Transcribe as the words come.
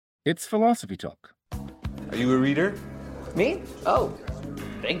It's Philosophy Talk. Are you a reader? Me? Oh,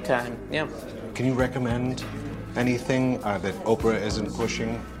 big time, yeah. Can you recommend anything that Oprah isn't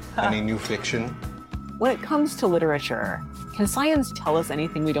pushing? Any new fiction? When it comes to literature, can science tell us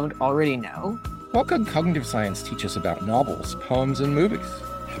anything we don't already know? What could cognitive science teach us about novels, poems, and movies?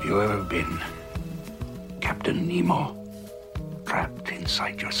 Have you ever been Captain Nemo, trapped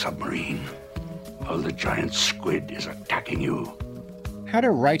inside your submarine while the giant squid is attacking you? How do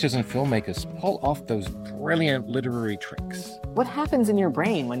writers and filmmakers pull off those brilliant literary tricks? What happens in your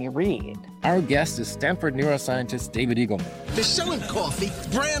brain when you read? Our guest is Stanford neuroscientist David Eagleman. They're selling coffee,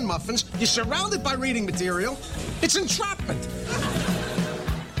 bran muffins. You're surrounded by reading material. It's entrapment.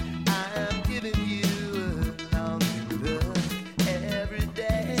 I'm giving you a long look every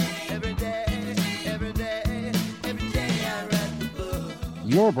day, every day, every day, every day I write the book.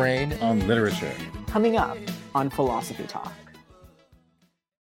 Your Brain on Literature. Coming up on Philosophy Talk.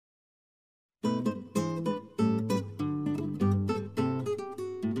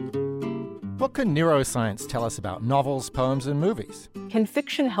 What can neuroscience tell us about novels, poems, and movies? Can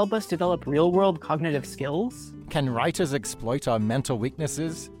fiction help us develop real-world cognitive skills? Can writers exploit our mental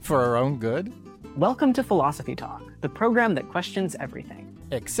weaknesses for our own good? Welcome to Philosophy Talk, the program that questions everything.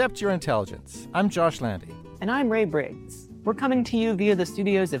 Except your intelligence. I'm Josh Landy. And I'm Ray Briggs. We're coming to you via the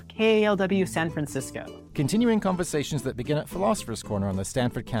studios of KALW San Francisco. Continuing conversations that begin at Philosopher's Corner on the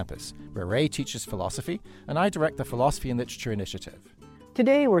Stanford campus, where Ray teaches philosophy and I direct the Philosophy and Literature Initiative.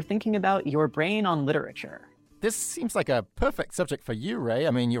 Today, we're thinking about your brain on literature. This seems like a perfect subject for you, Ray.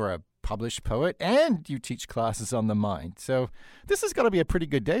 I mean, you're a published poet and you teach classes on the mind. So this has got to be a pretty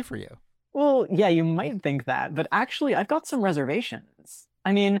good day for you. Well, yeah, you might think that, but actually, I've got some reservations.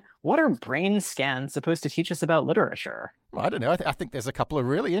 I mean, what are brain scans supposed to teach us about literature? Well, I don't know. I think there's a couple of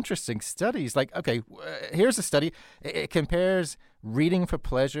really interesting studies. Like, okay, here's a study. It compares reading for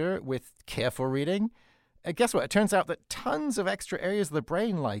pleasure with careful reading. Guess what? It turns out that tons of extra areas of the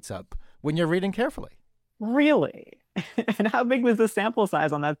brain lights up when you're reading carefully. Really? And how big was the sample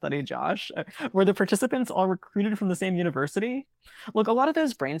size on that study, Josh? Were the participants all recruited from the same university? Look, a lot of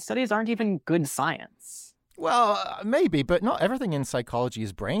those brain studies aren't even good science. Well, maybe, but not everything in psychology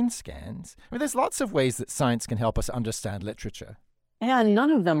is brain scans. I mean, there's lots of ways that science can help us understand literature. And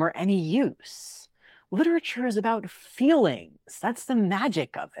none of them are any use. Literature is about feelings. That's the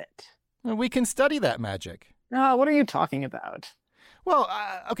magic of it. We can study that magic. What are you talking about? Well,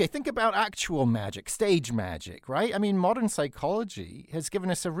 okay, think about actual magic, stage magic, right? I mean, modern psychology has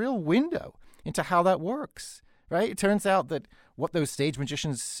given us a real window into how that works, right? It turns out that what those stage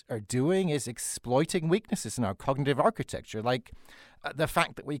magicians are doing is exploiting weaknesses in our cognitive architecture, like the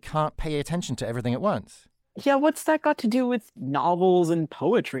fact that we can't pay attention to everything at once. Yeah, what's that got to do with novels and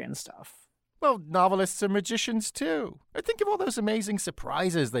poetry and stuff? Well, novelists are magicians too. Think of all those amazing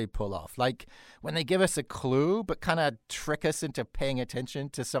surprises they pull off, like when they give us a clue but kind of trick us into paying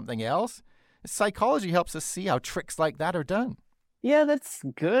attention to something else. Psychology helps us see how tricks like that are done. Yeah, that's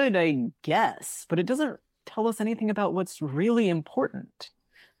good, I guess, but it doesn't tell us anything about what's really important.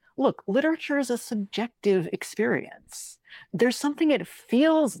 Look, literature is a subjective experience. There's something it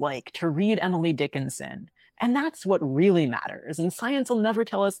feels like to read Emily Dickinson. And that's what really matters, and science will never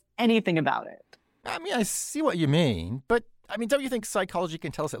tell us anything about it. I mean, I see what you mean, but, I mean, don't you think psychology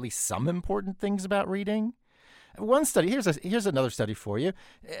can tell us at least some important things about reading? One study, here's another study for you.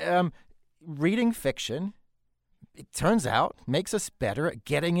 Reading fiction, it turns out, makes us better at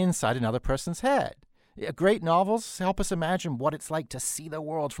getting inside another person's head. Great novels help us imagine what it's like to see the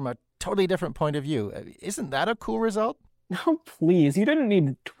world from a totally different point of view. Isn't that a cool result? No, please, you didn't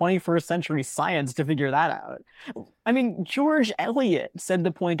need 21st century science to figure that out. I mean, George Eliot said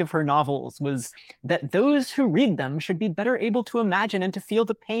the point of her novels was that those who read them should be better able to imagine and to feel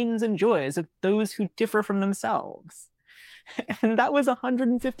the pains and joys of those who differ from themselves. And that was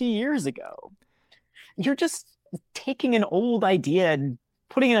 150 years ago. You're just taking an old idea and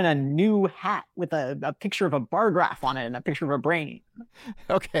putting it in a new hat with a picture of a bar graph on it and a picture of a brain.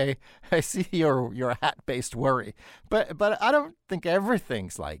 Okay, I see your hat-based worry. But I don't think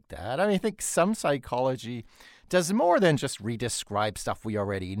everything's like that. I mean, I think some psychology does more than just re-describe stuff we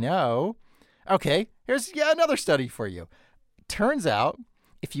already know. Okay, here's another study for you. Turns out,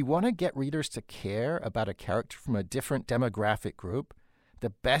 if you want to get readers to care about a character from a different demographic group,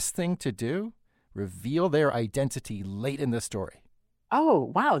 the best thing to do, reveal their identity late in the story.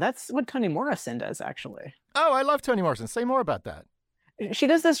 Oh, wow, that's what Toni Morrison does, actually. Oh, I love Toni Morrison. Say more about that. She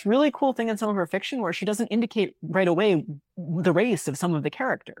does this really cool thing in some of her fiction where she doesn't indicate right away the race of some of the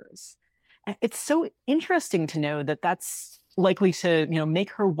characters. It's so interesting to know that that's likely to,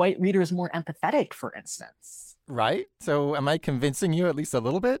 make her white readers more empathetic, for instance. Right? So am I convincing you at least a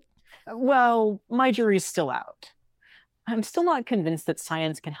little bit? Well, my jury's still out. I'm still not convinced that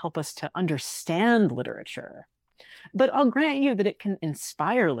science can help us to understand literature. But I'll grant you that it can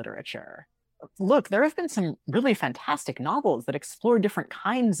inspire literature. Look, there have been some really fantastic novels that explore different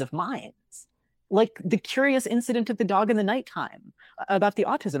kinds of minds. Like The Curious Incident of the Dog in the Nighttime, about the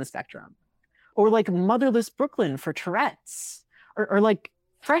autism spectrum. Or like Motherless Brooklyn for Tourette's. Or like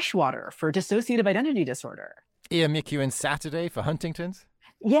Freshwater for dissociative identity disorder. Ian McEwan's Saturday for Huntington's?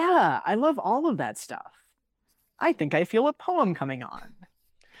 Yeah, I love all of that stuff. I think I feel a poem coming on.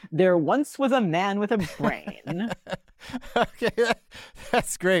 There once was a man with a brain. Okay,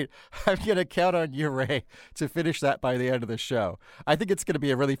 that's great. I'm going to count on you, Ray, to finish that by the end of the show. I think it's going to be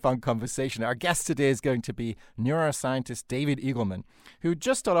a really fun conversation. Our guest today is going to be neuroscientist David Eagleman, who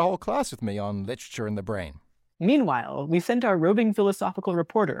just taught a whole class with me on literature and the brain. Meanwhile, we sent our roving philosophical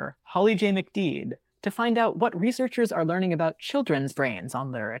reporter, Holly J. McDeed, to find out what researchers are learning about children's brains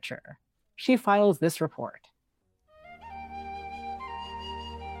on literature. She files this report.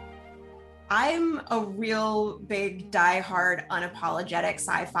 I'm a real big, die-hard, unapologetic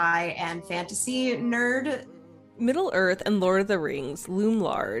sci-fi and fantasy nerd. Middle-earth and Lord of the Rings loom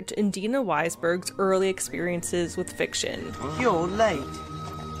large in Dina Weisberg's early experiences with fiction. You're late.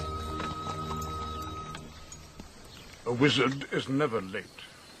 A wizard is never late,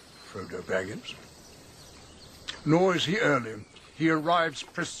 Frodo Baggins. Nor is he early. He arrives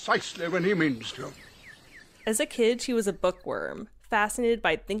precisely when he means to. As a kid, she was a bookworm, fascinated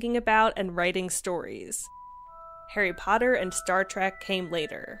by thinking about and writing stories. Harry Potter and Star Trek came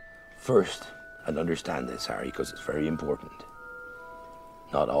later. First, and understand this, Harry, because it's very important.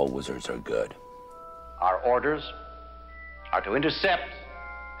 Not all wizards are good. Our orders are to intercept,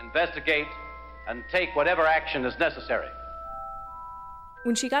 investigate, and take whatever action is necessary.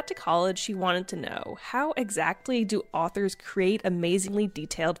 When she got to college, she wanted to know, how exactly do authors create amazingly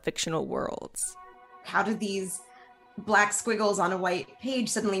detailed fictional worlds? How do these black squiggles on a white page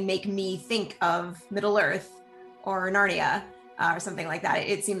suddenly make me think of Middle-earth or Narnia or something like that?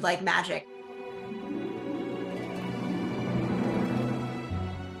 It seemed like magic.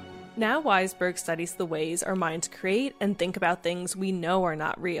 Now Weisberg studies the ways our minds create and think about things we know are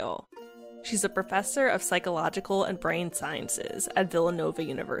not real. She's a professor of psychological and brain sciences at Villanova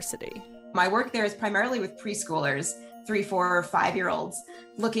University. My work there is primarily with preschoolers, 3, 4, or 5-year-olds,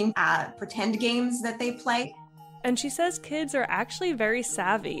 looking at pretend games that they play. And she says kids are actually very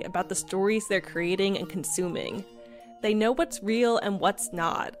savvy about the stories they're creating and consuming. They know what's real and what's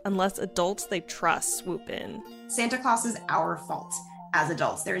not, unless adults they trust swoop in. Santa Claus is our fault as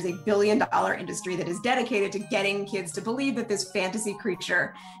adults. There is a billion-dollar industry that is dedicated to getting kids to believe that this fantasy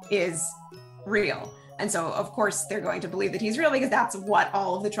creature is real. And so, of course, they're going to believe that he's real because that's what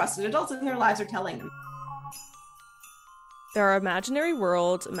all of the trusted adults in their lives are telling them. There are imaginary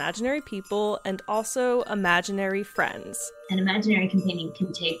worlds, imaginary people, and also imaginary friends. An imaginary companion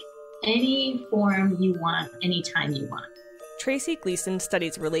can take any form you want, anytime you want. Tracy Gleason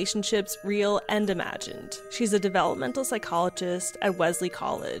studies relationships, real and imagined. She's a developmental psychologist at Wesley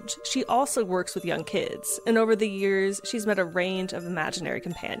College. She also works with young kids, and over the years, she's met a range of imaginary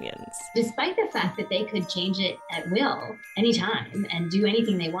companions. Despite the fact that they could change it at will, anytime, and do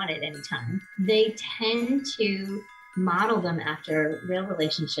anything they wanted anytime, they tend to model them after real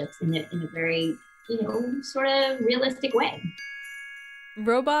relationships in a very, sort of realistic way.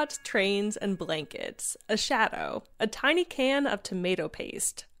 Robots, trains, and blankets, a shadow, a tiny can of tomato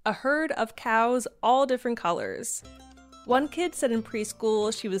paste, a herd of cows, all different colors. One kid said in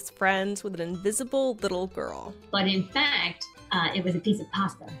preschool she was friends with an invisible little girl. But in fact, it was a piece of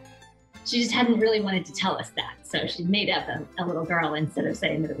pasta. She just hadn't really wanted to tell us that, so she made up a little girl instead of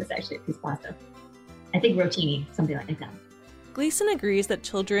saying that it was actually a piece of pasta. I think rotini, something like that. Gleason agrees that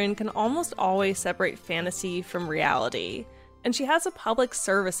children can almost always separate fantasy from reality. And she has a public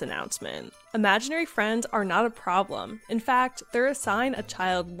service announcement. Imaginary friends are not a problem. In fact, they're a sign a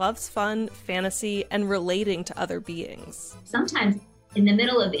child loves fun, fantasy, and relating to other beings. Sometimes in the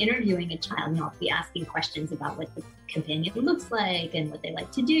middle of interviewing a child, I'll be asking questions about what the companion looks like and what they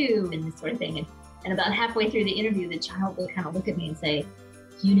like to do and this sort of thing. And about halfway through the interview, the child will kind of look at me and say,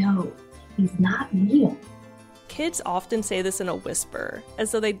 he's not real. Kids often say this in a whisper,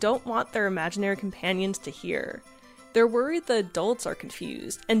 as though they don't want their imaginary companions to hear. They're worried the adults are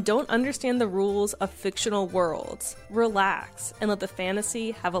confused and don't understand the rules of fictional worlds. Relax and let the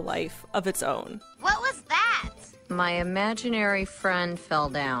fantasy have a life of its own. What was that? My imaginary friend fell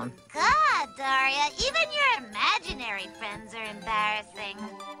down. God, Daria, even your imaginary friends are embarrassing.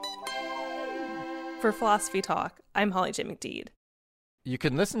 For Philosophy Talk, I'm Holly J. McDeed. You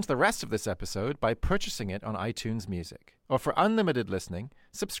can listen to the rest of this episode by purchasing it on iTunes Music. Or for unlimited listening,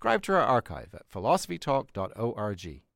 subscribe to our archive at philosophytalk.org.